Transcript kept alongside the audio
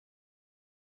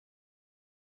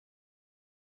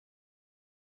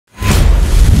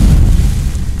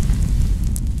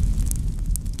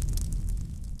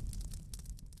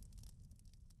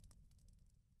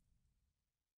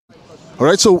All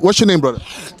right, so what's your name, brother?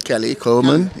 Kelly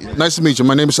Coleman. Nice to meet you.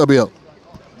 My name is Abiel.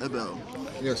 Abel.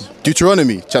 Yes.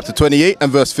 Deuteronomy chapter 28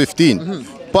 and verse 15.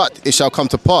 But it shall come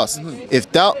to pass,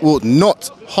 if thou wilt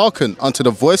not hearken unto the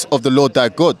voice of the Lord thy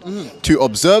God, to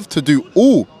observe to do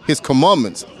all his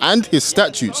commandments and his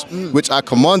statutes, which I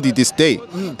command thee this day,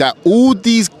 that all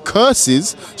these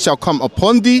curses shall come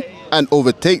upon thee and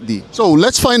overtake thee. So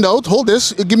let's find out. Hold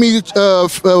this. Give me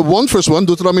verse 1.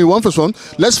 Deuteronomy 1 verse 1.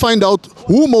 Let's find out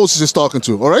who Moses is talking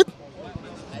to. All right?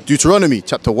 Deuteronomy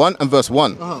chapter 1 and verse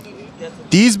 1.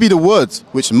 These be the words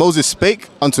which Moses spake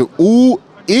unto all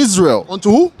Israel. Unto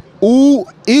who?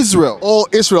 All Israel. All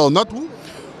Israel, not who?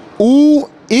 All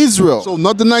Israel. So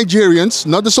not the Nigerians,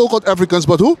 not the so-called Africans,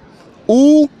 but who?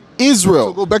 All So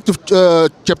Israel. go back to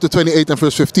chapter 28 and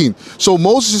verse 15. So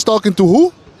Moses is talking to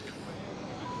who?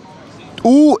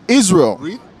 All Israel.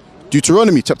 Read.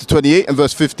 Deuteronomy chapter 28 and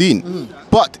verse 15.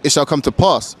 But it shall come to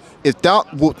pass, if thou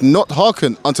wilt not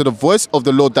hearken unto the voice of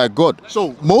the Lord thy God.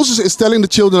 So Moses is telling the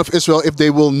children of Israel, if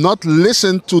they will not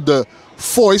listen to the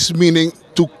voice, meaning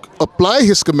to apply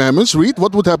his commandments, read,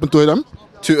 what would happen to them?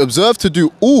 To observe to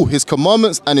do all his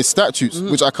commandments and his statutes,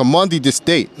 which I command thee this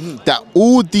day, that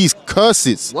all these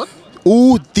curses, What?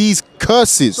 all these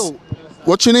curses, So,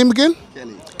 what's your name again?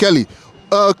 Kelly. Kelly.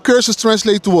 Curses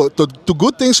translate to what? To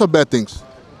good things or bad things?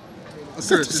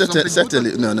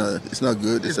 Certainly, no, it's not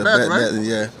good. It's a bad, right?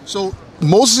 yeah. So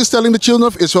Moses is telling the children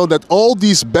of Israel that all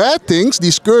these bad things,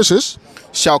 these curses,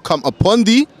 shall come upon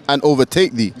thee and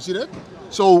overtake thee. you see that?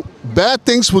 So bad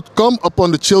things would come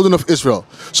upon the children of Israel.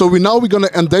 So we're going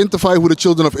to identify who the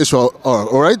children of Israel are.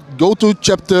 All right, go to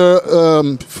chapter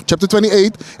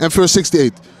 28 and verse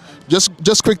 68.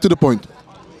 Just quick to the point.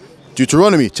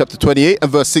 Deuteronomy chapter 28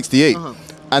 and verse 68.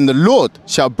 And the Lord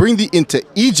shall bring thee into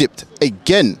Egypt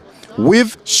again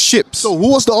with ships. So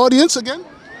who was the audience again?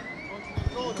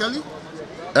 Kelly?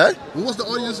 Eh? Who was the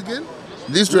audience again?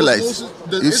 The Israelites.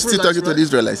 You're still talking to the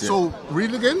Israelites. Yeah. So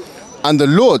read again. And the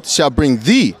Lord shall bring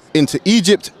thee into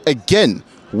Egypt again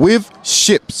with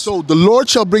ships. So the Lord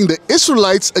shall bring the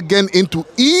Israelites again into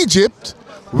Egypt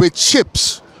with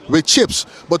ships. With ships.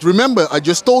 But remember, I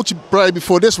just told you prior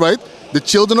before this, right? The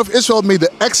children of Israel made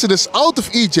the exodus out of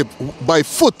Egypt by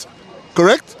foot.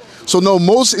 Correct? So now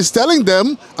Moses is telling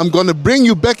them, I'm going to bring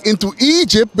you back into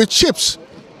Egypt with ships.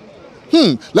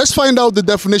 Let's find out the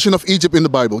definition of Egypt in the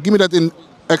Bible. Give me that in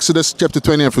Exodus chapter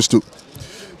 20 and verse 2.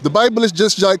 The Bible is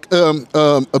just like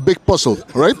a big puzzle,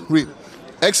 right? Read.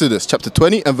 Exodus chapter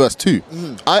 20 and verse 2.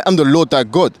 I am the Lord thy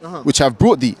God, which have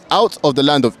brought thee out of the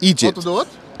land of Egypt. Out of the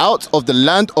what? Out of the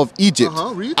land of Egypt.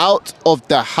 Read. Out of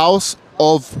the house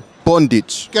of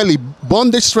bondage. Kelly,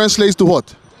 bondage translates to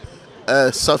what?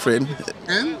 Suffering,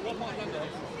 And?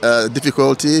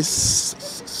 difficulties,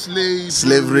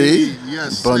 slavery,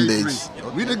 yes, bondage.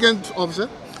 slavery. Read again, officer.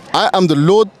 I am the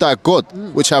Lord thy God,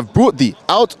 which have brought thee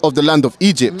out of the land of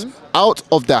Egypt, out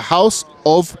of the house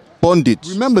of bondage.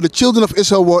 Remember, the children of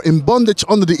Israel were in bondage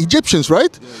under the Egyptians,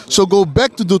 right? So go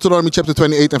back to Deuteronomy chapter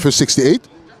 28 and verse 68.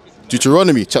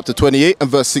 Deuteronomy chapter 28 and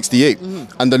verse 68.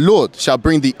 And the Lord shall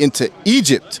bring thee into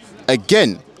Egypt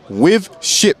again with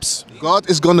ships. God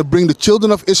is going to bring the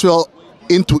children of Israel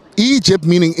into Egypt,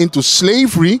 meaning into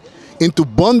slavery, into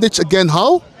bondage again.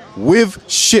 How? With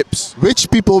ships. Which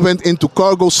people went into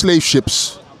cargo slave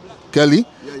ships? Kelly?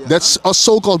 That's us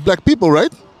so-called black people,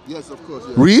 right? Yes, of course.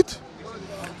 Yeah. Read.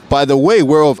 By the way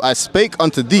whereof I spake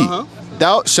unto thee,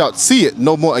 thou shalt see it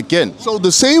no more again. So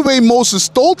the same way Moses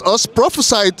told us,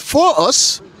 prophesied for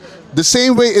us, the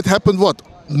same way it happened, what?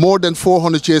 More than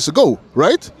 400 years ago,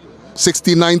 right?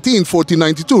 1619,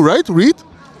 1492, right? Read.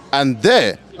 And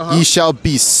there ye shall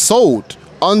be sold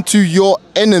unto your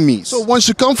enemies. So once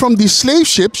you come from these slave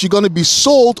ships, you're going to be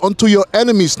sold unto your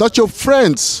enemies, not your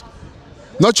friends,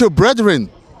 not your brethren,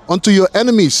 unto your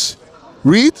enemies.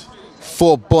 Read.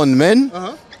 For bondmen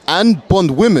and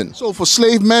bondwomen. So for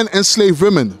slave men and slave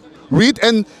women. Read.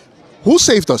 And who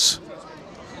saved us?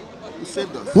 Who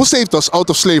saved us? Who saved us out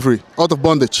of slavery, out of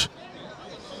bondage?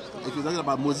 If you're talking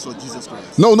about Moses or Jesus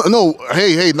Christ. No.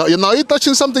 Hey. Now you're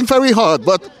touching something very hard.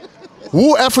 But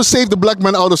who ever saved the black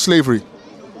man out of slavery?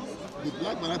 The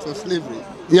black man out of slavery.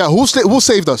 Yeah, who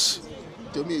saved us?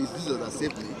 To me, it's Jesus that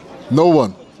saved me. No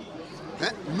one.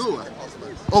 Noah.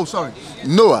 Oh, sorry.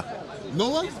 Noah.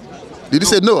 Noah? Did you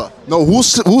say Noah? No,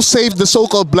 who saved the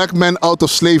so-called black man out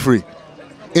of slavery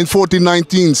in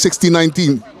 1419,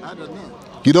 1619? I don't know.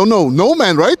 You don't know? No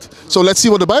man, right? So let's see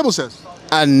what the Bible says.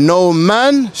 And no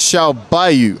man shall buy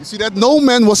you. You see that? No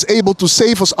man was able to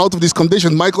save us out of this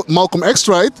condition. Malcolm X,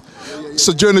 right?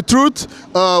 Sojourner Truth.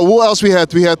 Who else we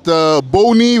had? We had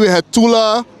Boney, we had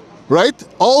Tula, right?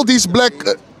 All these black...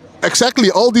 Exactly,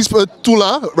 all these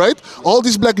Tula, right? All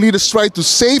these black leaders try to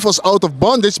save us out of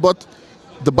bondage, but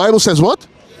the Bible says what?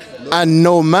 And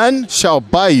no man shall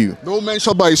buy you. No man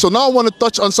shall buy you. So now I want to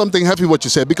touch on something heavy what you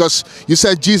said, because you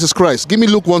said Jesus Christ. Give me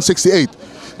Luke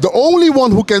 1:68. The only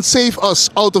one who can save us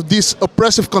out of these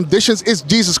oppressive conditions is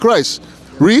Jesus Christ.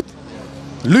 Read.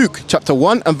 Luke chapter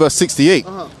 1 and verse 68.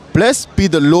 Blessed be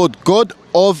the Lord God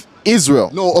of Israel.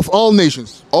 No, of all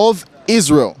nations. Of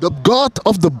Israel. The God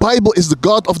of the Bible is the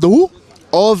God of the who?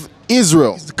 Of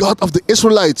Israel. He's the God of the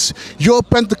Israelites. You're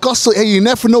Pentecostal and you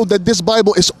never know that this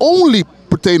Bible is only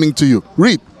pertaining to you.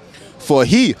 Read. For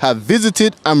he hath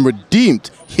visited and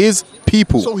redeemed his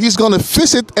people. So he's going to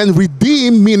visit and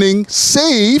redeem, meaning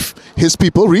save his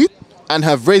people. Read. And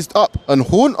have raised up an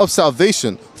horn of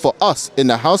salvation for us in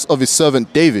the house of his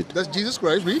servant David. That's Jesus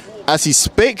Christ. Read. As he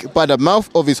spake by the mouth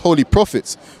of his holy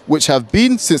prophets, which have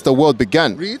been since the world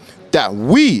began. Read. That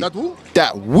we,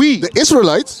 The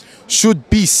Israelites, should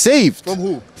be saved. From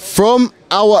who? From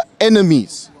our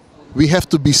enemies. We have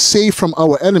to be saved from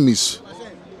our enemies.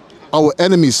 Our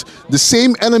enemies. The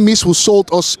same enemies who sold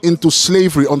us into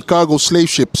slavery on cargo slave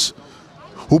ships.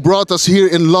 Who brought us here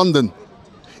in London,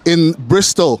 in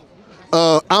Bristol,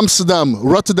 Amsterdam,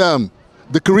 Rotterdam,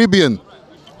 the Caribbean.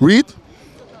 Read.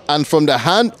 And from the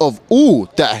hand of all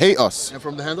that hate us. And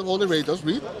from the hand of all that hate us.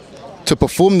 Read. To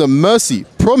perform the mercy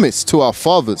promised to our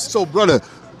fathers. So, brother,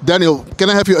 Daniel, can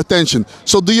I have your attention?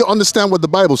 So, do you understand what the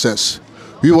Bible says?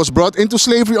 We was brought into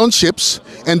slavery on ships,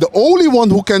 and the only one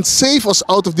who can save us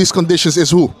out of these conditions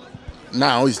is who?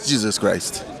 Now it's Jesus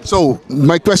Christ. So,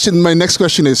 my next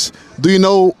question is, do you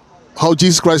know how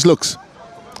Jesus Christ looks?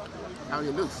 How he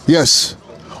looks? Yes.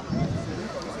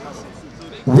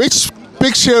 Which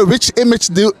picture, which image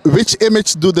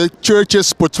do the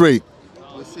churches portray?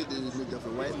 We see the image of a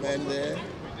white man there.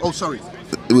 Oh, sorry.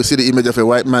 We see the image of a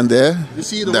white man there. You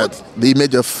see the that what? the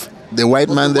image of the white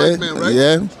man there. White man, right?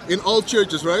 Yeah. In all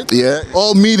churches, right? Yeah.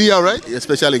 All media, right?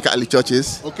 Especially in Catholic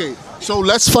churches. Okay. So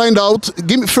let's find out.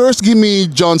 Give me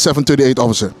John 7:38,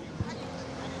 officer.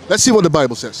 Let's see what the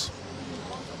Bible says.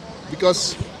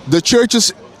 Because the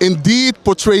churches indeed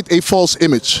portrayed a false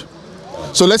image.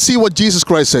 So let's see what Jesus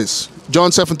Christ says.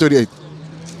 John 7:38.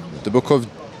 The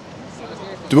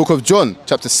book of John,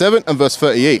 chapter 7 and verse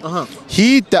 38.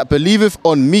 He that believeth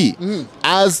on me,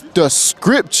 as the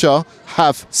scripture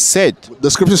hath said. The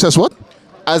scripture says what?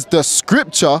 As the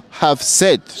scripture hath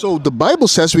said. So the Bible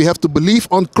says we have to believe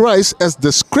on Christ as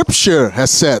the scripture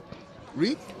has said.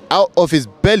 Read. Out of his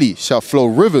belly shall flow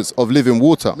rivers of living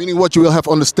water. Meaning what? You will have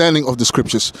understanding of the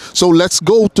scriptures. So let's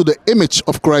go to the image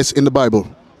of Christ in the Bible.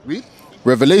 Read.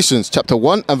 Revelations chapter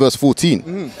 1 and verse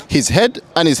 14. His head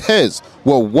and his hairs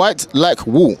were white like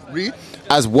wool. Read.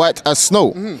 As white as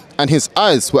snow. And his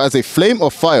eyes were as a flame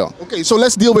of fire. Okay, so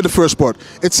let's deal with the first part.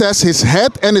 It says his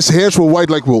head and his hairs were white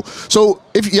like wool. So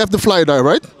if you have the flyer there,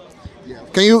 right? Yeah.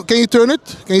 Can you turn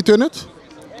it? Can you turn it?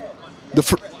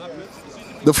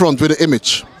 The front with the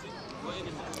image.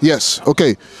 Yes.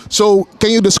 Okay. So can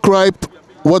you describe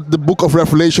what the book of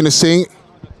Revelation is saying?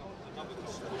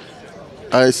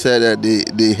 I said that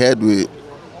the head is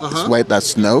white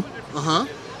as snow.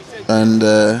 And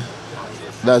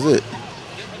that's it.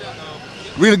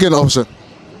 Read again, officer.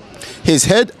 His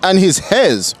head and his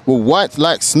hairs were white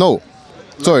like snow.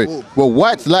 Sorry, were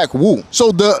white like wool.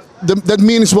 So that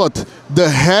means what? The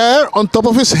hair on top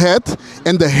of his head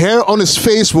and the hair on his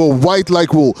face were white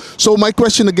like wool. So my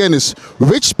question again is,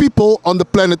 which people on the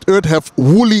planet Earth have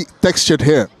woolly textured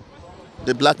hair?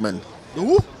 The black man. The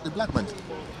who? The black man.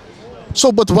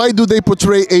 So, but why do they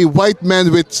portray a white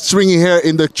man with stringy hair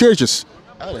in the churches?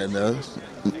 I don't know.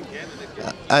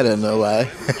 I don't know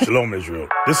why. Shalom, Israel.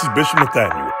 This is Bishop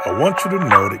Nathaniel. I want you to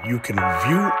know that you can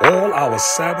view all our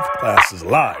Sabbath classes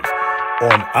live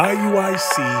on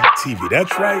IUIC TV.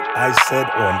 That's right, I said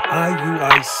on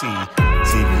IUIC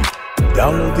TV.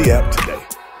 Download the app today.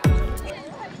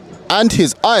 And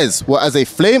his eyes were as a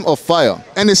flame of fire.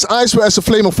 And his eyes were as a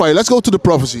flame of fire. Let's go to the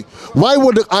prophecy. Why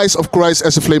were the eyes of Christ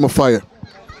as a flame of fire?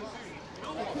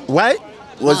 Why?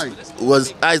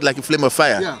 Was eyes like a flame of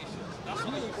fire? Yeah.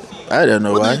 I don't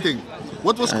know why. What do you think?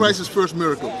 What was Christ's first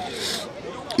miracle?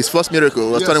 His first miracle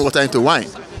was turning water into wine.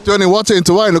 Turning water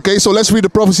into wine, okay? So let's read the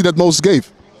prophecy that Moses gave.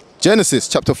 Genesis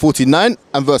chapter 49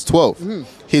 and verse 12.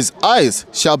 His eyes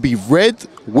shall be red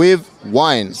with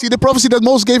wine. See the prophecy that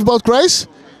Moses gave about Christ?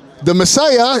 The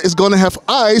Messiah is going to have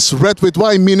eyes red with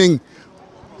wine, meaning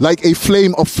like a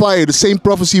flame of fire. The same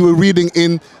prophecy we're reading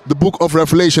in the book of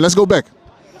Revelation. Let's go back.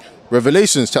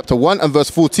 Revelations chapter 1 and verse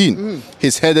 14.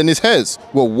 His head and his hairs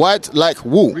were white like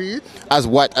wool, Read. as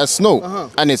white as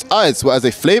snow, and his eyes were as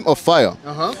a flame of fire,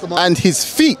 and his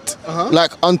feet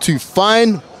like unto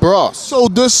fine brass. So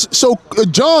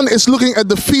John is looking at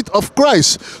the feet of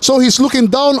Christ. So he's looking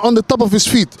down on the top of his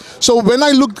feet. So when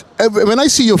I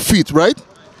see your feet, right?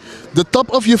 The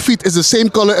top of your feet is the same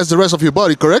color as the rest of your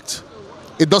body, correct?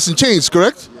 It doesn't change,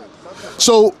 correct?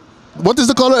 So what is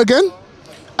the color again?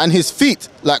 And his feet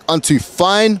like unto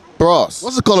fine brass.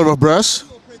 What's the color of brass?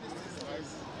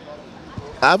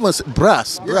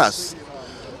 Brass.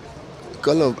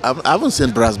 Color. I haven't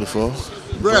seen brass before.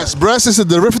 Brass is a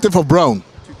derivative of brown.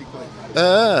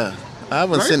 I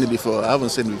haven't seen it before. I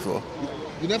haven't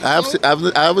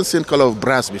seen color of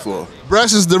brass before.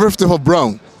 Brass is the derivative of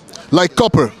brown, like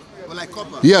copper. Like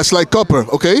copper. Yes, like copper.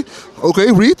 Okay,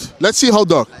 read. Let's see how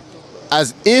dark.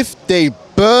 As if they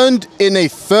burned in a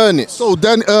furnace. So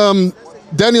then,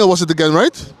 Daniel was it again,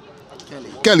 right?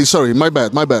 Kelly, sorry, my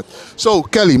bad. So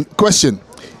Kelly, question: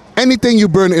 anything you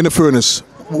burn in a furnace,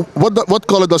 what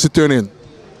color does it turn in?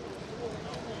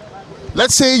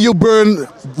 Let's say you burn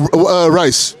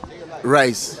rice.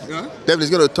 Yeah. Then it's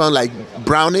going to turn like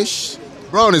brownish.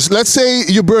 Let's say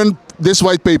you burn this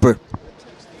white paper.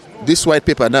 This white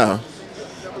paper now,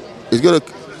 it's going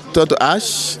to turn to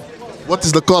ash. What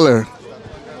is the color?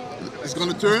 It's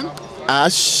going to turn?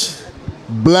 Ash.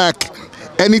 Black.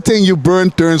 Anything you burn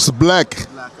turns black.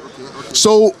 Okay.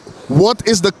 So what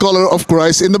is the color of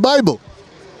Christ in the Bible?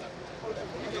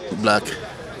 Black.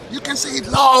 You can say it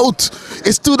loud.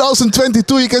 It's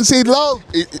 2022. You can say it loud.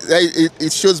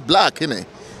 It shows black, innit?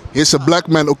 He's a black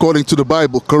man according to the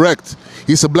Bible. Correct.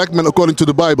 He's a black man according to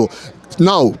the Bible.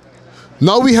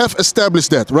 Now we have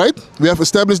established that, right? We have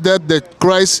established that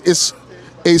Christ is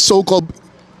a so-called...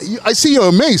 I see you're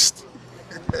amazed.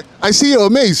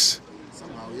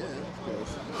 Somehow, yeah, of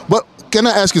course. But can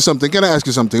I ask you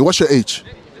something? What's your age?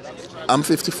 I'm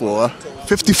 54.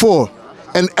 54.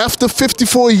 And after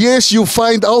 54 years, you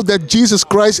find out that Jesus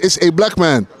Christ is a black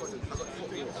man.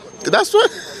 That's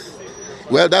what...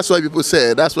 Well, that's what people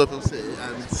say. That's what people say.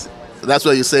 And that's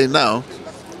what you're saying now.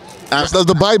 That's what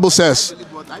the Bible says.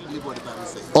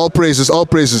 All praises.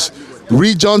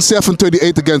 Read John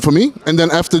 7:38 again for me. And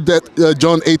then after that,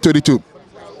 John 8:32.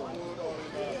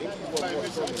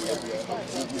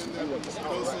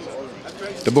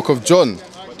 The book of John,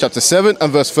 chapter 7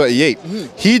 and verse 38.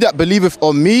 He that believeth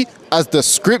on me, as the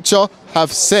scripture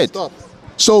have said. Stop.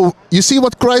 So you see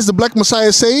what Christ the Black Messiah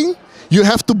is saying? You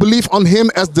have to believe on him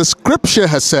as the scripture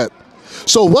has said.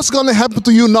 So what's going to happen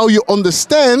to you now? You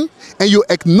understand and you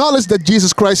acknowledge that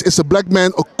Jesus Christ is a black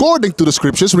man according to the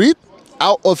scriptures. Read.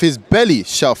 Out of his belly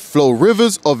shall flow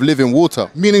rivers of living water.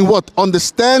 Meaning what?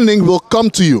 Understanding will come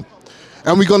to you.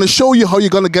 And we're going to show you how you're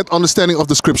going to get understanding of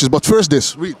the scriptures. But first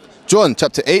this. Read. John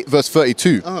chapter 8 verse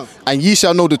 32. And ye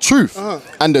shall know the truth,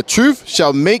 and the truth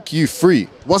shall make you free.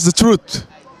 What's the truth?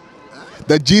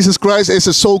 That Jesus Christ is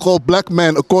a so-called black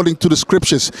man according to the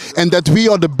scriptures, and that we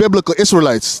are the biblical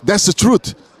Israelites. That's the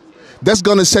truth. That's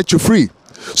going to set you free.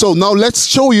 So now let's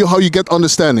show you how you get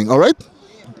understanding, all right?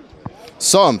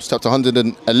 Psalms chapter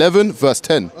 111 verse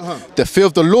 10. The fear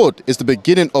of the Lord is the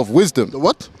beginning of wisdom. The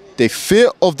what? The fear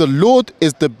of the Lord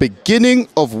is the beginning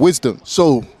of wisdom.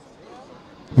 So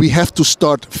we have to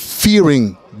start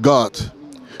fearing God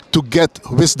to get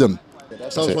wisdom.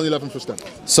 Psalms 111 verse 10.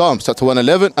 Psalms chapter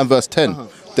 111 and verse 10.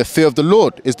 The fear of the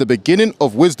Lord is the beginning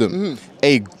of wisdom.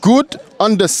 A good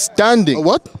understanding. A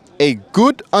what? A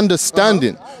good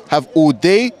understanding have all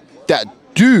they that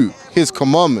do his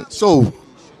commandments. So,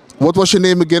 what was your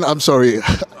name again? I'm sorry. I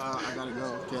gotta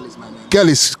go. Kelly's my name.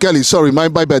 Kelly, sorry, my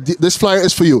bad. This flyer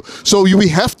is for you. So we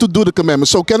have to do the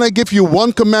commandments. So can I give you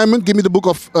one commandment? Give me the book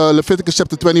of Leviticus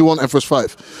chapter 21 and verse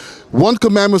 5. One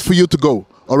commandment for you to go.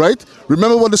 All right?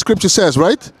 Remember what the scripture says,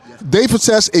 right? Yes. David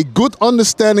says, a good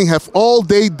understanding have all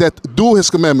they that do his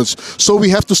commandments. So we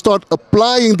have to start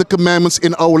applying the commandments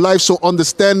in our life so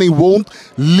understanding won't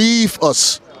leave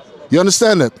us. You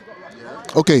understand that?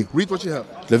 Yeah. Okay, read what you have.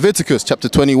 Leviticus chapter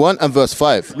 21 and verse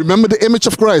 5. Remember the image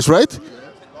of Christ, right?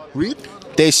 Read.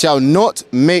 They shall not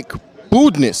make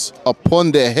baldness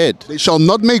upon their head. They shall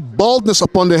not make baldness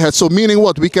upon their head. So meaning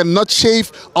what? We cannot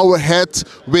shave our head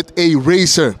with a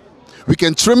razor. We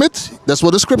can trim it. That's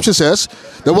what the scripture says.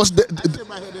 That was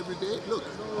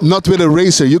not with a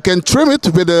razor. You can trim it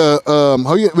with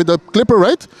a with a clipper,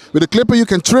 right? With a clipper you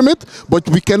can trim it, but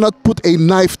we cannot put a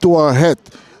knife to our head.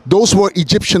 Those were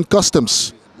Egyptian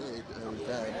customs.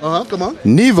 Come on.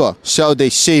 Neither shall they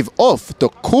shave off the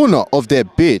corner of their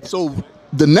beard. So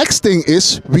the next thing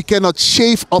is we cannot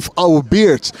shave off our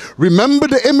beards. Remember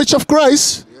the image of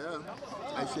Christ? Yeah,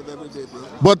 I shave every day, bro.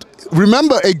 But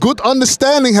remember, a good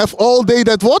understanding have all they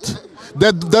that what?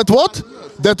 That what?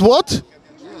 That what?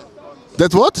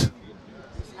 That what?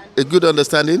 a good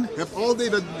understanding. Have all they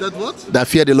that what? That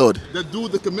fear the Lord. That do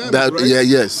the commandments, That, right? yeah,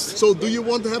 yes. So do you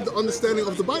want to have the understanding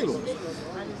of the Bible?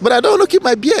 But I don't want to keep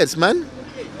my beards, man.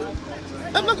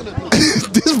 I'm not gonna.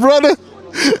 This brother.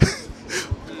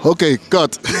 Okay,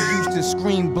 cut. He used to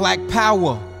scream black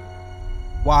power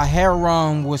while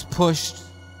heroin was pushed.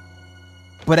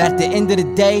 But at the end of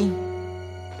the day,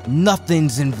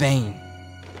 nothing's in vain.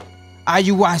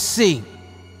 IUIC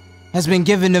has been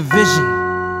given a vision.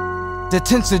 The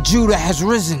tents of Judah has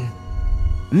risen.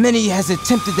 Many has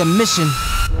attempted the mission.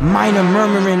 Minor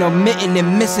murmuring, omitting,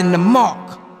 and missing the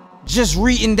mark. Just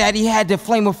reading that he had the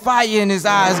flame of fire in his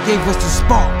eyes gave us the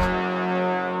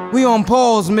spark. We on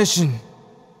Paul's mission.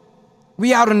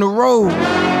 We out on the road,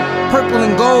 purple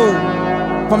and gold.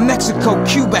 From Mexico,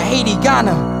 Cuba, Haiti,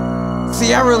 Ghana,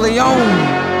 Sierra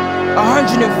Leone.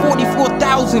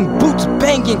 144,000 boots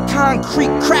banging,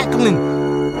 concrete crackling.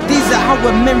 These are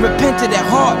our men repented at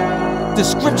heart. The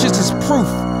scriptures is proof.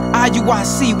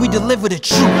 IUIC, we deliver the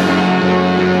truth.